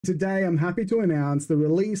Today, I'm happy to announce the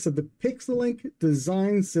release of the Pixellink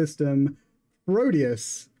design system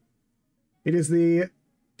Proteus. It is the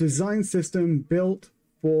design system built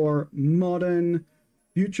for modern,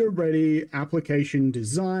 future-ready application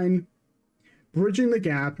design, bridging the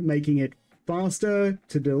gap, making it faster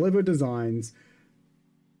to deliver designs,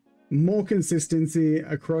 more consistency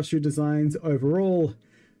across your designs overall.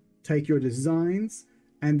 Take your designs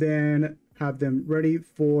and then have them ready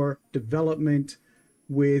for development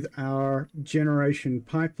with our generation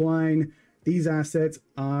pipeline. These assets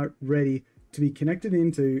are ready to be connected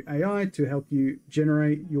into AI to help you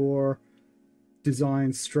generate your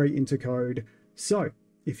designs straight into code. So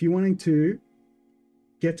if you're wanting to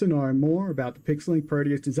get to know more about the Pixellink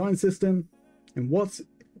Proteus design system and what's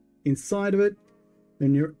inside of it,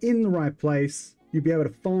 then you're in the right place. You'll be able to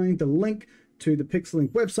find the link to the Pixellink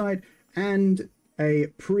website and a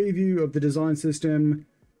preview of the design system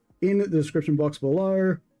in the description box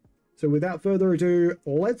below. So without further ado,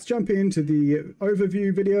 let's jump into the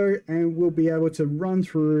overview video and we'll be able to run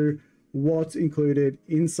through what's included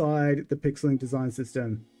inside the Pixellink design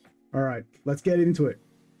system. All right, let's get into it.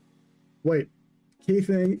 Wait, key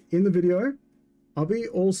thing in the video, I'll be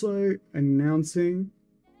also announcing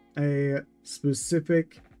a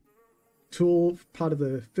specific tool, part of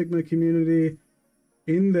the Figma community.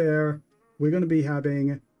 In there, we're going to be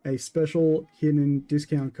having a special hidden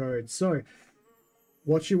discount code. So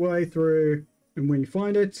watch your way through, and when you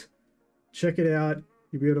find it, check it out.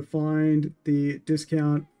 You'll be able to find the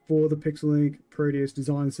discount for the Pixellink Proteus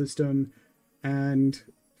design system and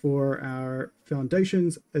for our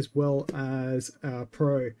foundations as well as our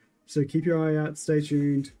pro. So keep your eye out, stay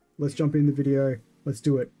tuned. Let's jump in the video. Let's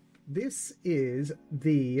do it. This is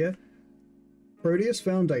the Proteus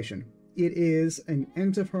Foundation. It is an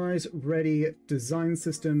enterprise-ready design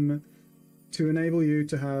system to enable you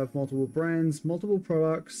to have multiple brands, multiple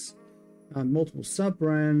products, and multiple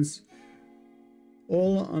sub-brands,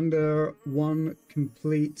 all under one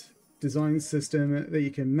complete design system that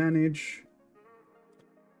you can manage.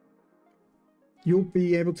 You'll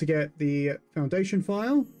be able to get the foundation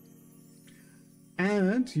file,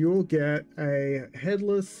 and you'll get a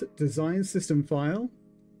headless design system file,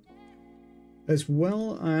 as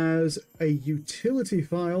well as a utility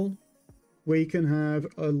file where you can have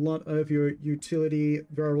a lot of your utility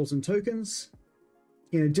variables and tokens.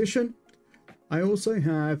 In addition, I also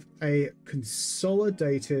have a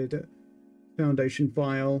consolidated foundation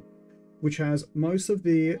file, which has most of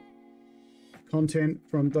the content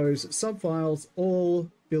from those subfiles all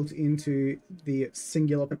built into the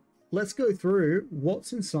singular. Let's go through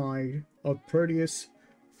what's inside of Proteus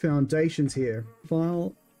Foundations here.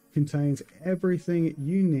 File contains everything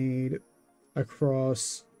you need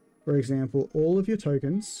across, for example, all of your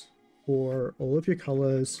tokens, or all of your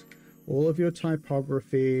colors, all of your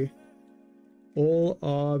typography, all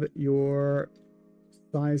of your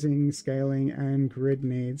sizing, scaling, and grid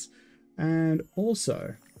needs, and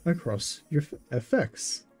also across your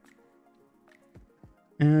effects.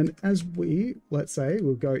 And as let's say,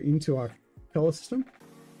 we'll go into our color system.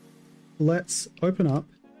 Let's open up.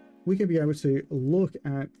 We can be able to look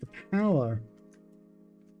at the power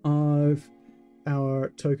of our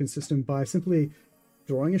token system by simply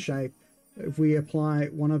drawing a shape. If we apply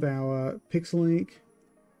one of our Pixellink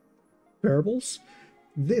variables,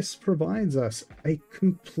 this provides us a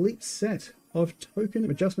complete set of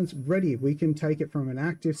token adjustments ready. We can take it from an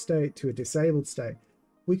active state to a disabled state.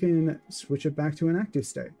 We can switch it back to an active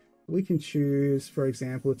state. We can choose, for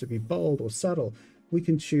example, to be bold or subtle. We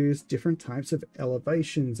can choose different types of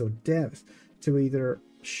elevations or depth to either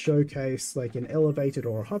showcase like an elevated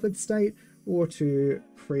or a hovered state, or to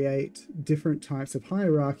create different types of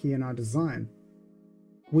hierarchy in our design.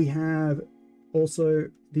 We have also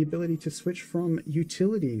the ability to switch from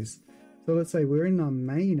utilities. So let's say we're in our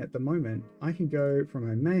main at the moment. I can go from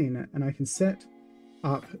my main and I can set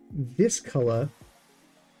up this color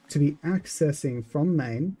to be accessing from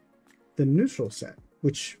main the neutral set,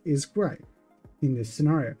 which is great in this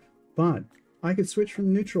scenario. But I could switch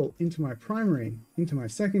from neutral into my primary, into my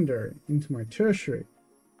secondary, into my tertiary.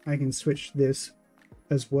 I can switch this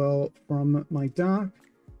as well from my dark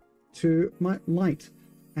to my light.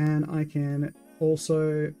 And I can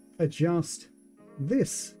also adjust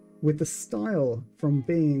this with the style from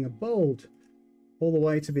being a bold all the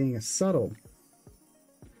way to being a subtle.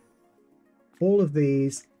 All of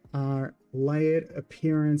these are layered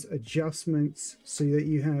appearance adjustments so that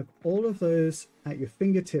you have all of those at your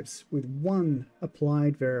fingertips with one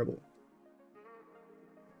applied variable.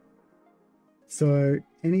 So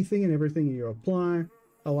anything and everything you apply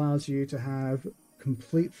allows you to have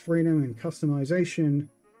complete freedom and customization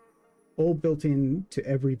all built in to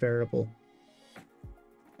every variable.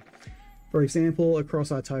 For example, across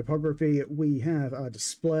our typography, we have our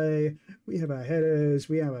display, we have our headers,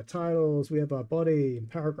 we have our titles, we have our body,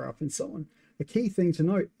 paragraph, and so on. A key thing to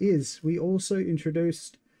note is we also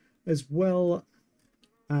introduced as well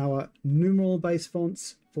our numeral-based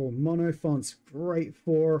fonts for mono fonts, great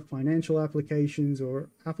for financial applications or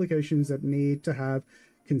applications that need to have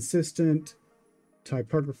consistent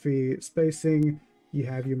typography spacing. You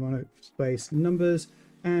have your monospace numbers,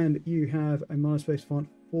 and you have a monospace font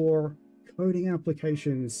for coding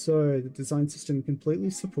applications. So the design system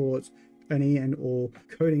completely supports any and all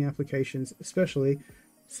coding applications, especially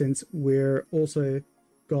since we're also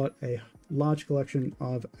got a large collection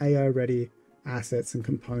of AI ready assets and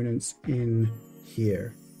components in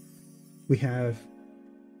here. We have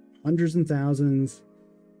hundreds and thousands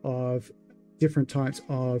of different types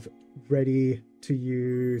of ready to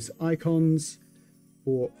use icons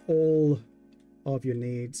for all of your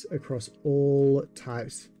needs across all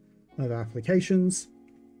types of applications,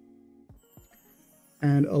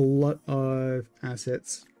 and a lot of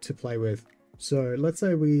assets to play with. So let's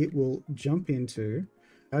say we will jump into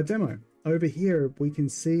our demo. Over here we can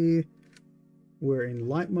see we're in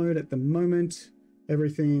light mode at the moment.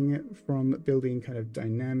 Everything from building kind of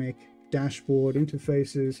dynamic dashboard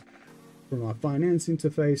interfaces, from our finance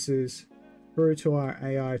interfaces through to our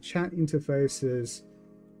AI chat interfaces.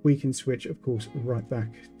 We can switch, of course, right back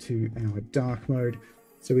to our dark mode.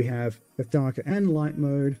 So we have a dark and light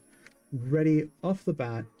mode ready off the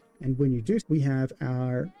bat. And when you do, we have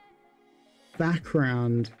our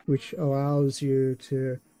background, which allows you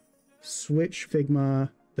to switch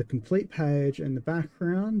Figma. The complete page and the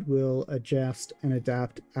background will adjust and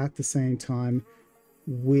adapt at the same time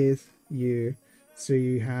with you. So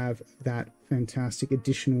you have that fantastic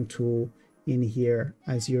additional tool in here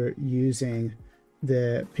as you're using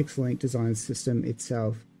the Pixellink design system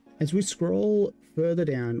itself. As we scroll further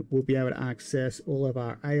down, we'll be able to access all of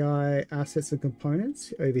our AI assets and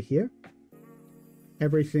components over here.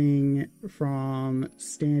 Everything from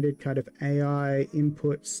standard kind of AI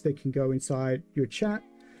inputs that can go inside your chat,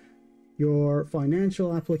 your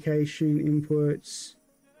financial application inputs,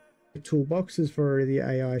 toolboxes for the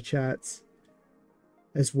AI chats,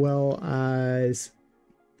 as well as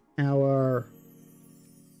our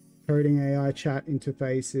coding AI chat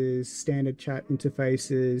interfaces, standard chat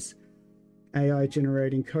interfaces, AI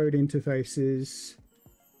generating code interfaces,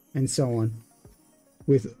 and so on,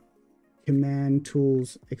 with command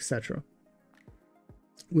tools, etc.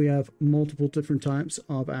 We have multiple different types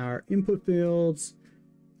of our input fields,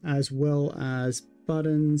 as well as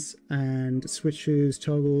buttons and switches,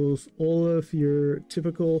 toggles, all of your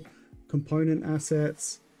typical component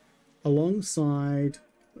assets, alongside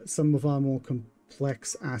some of our more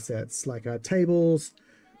complex assets like our tables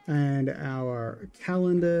and our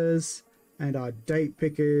calendars and our date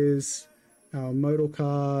pickers, our modal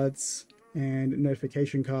cards and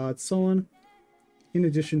notification cards, so on. In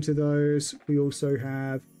addition to those, we also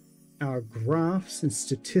have our graphs and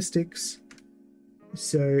statistics.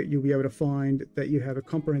 So you'll be able to find that you have a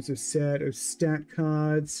comprehensive set of stat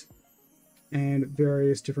cards and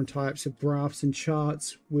various different types of graphs and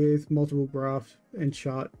charts with multiple graph and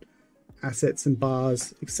chart assets and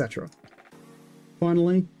bars, etc.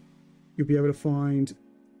 Finally, you'll be able to find,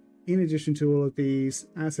 in addition to all of these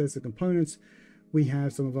assets and components, we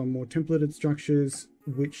have some of our more templated structures,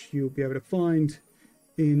 which you'll be able to find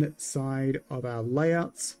inside of our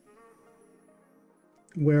layouts,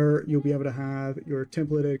 where you'll be able to have your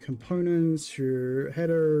templated components, your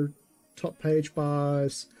header, top page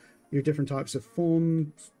bars, your different types of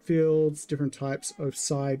form fields, different types of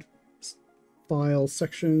side file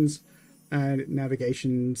sections and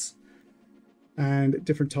navigations, and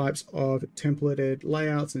different types of templated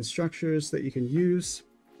layouts and structures that you can use.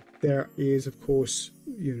 There is, of course,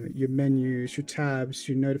 your menus, your tabs,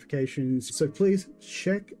 your notifications. So please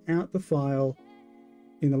check out the file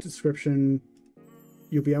in the description.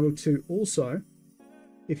 You'll be able to also,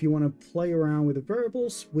 if you want to play around with the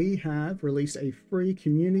variables, we have released a free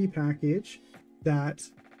community package that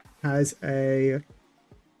has a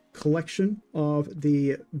collection of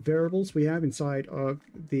the variables we have inside of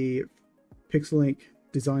the Pixellink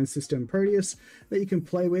design system Proteus that you can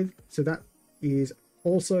play with. So that is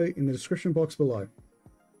also in the description box below.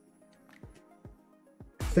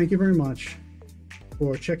 Thank you very much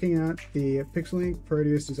for checking out the Pixellink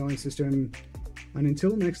Proteus design system. And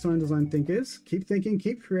until next time, design thinkers, keep thinking,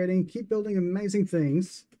 keep creating, keep building amazing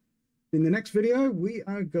things. In the next video, we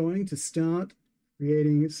are going to start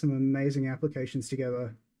creating some amazing applications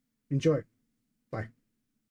together. Enjoy.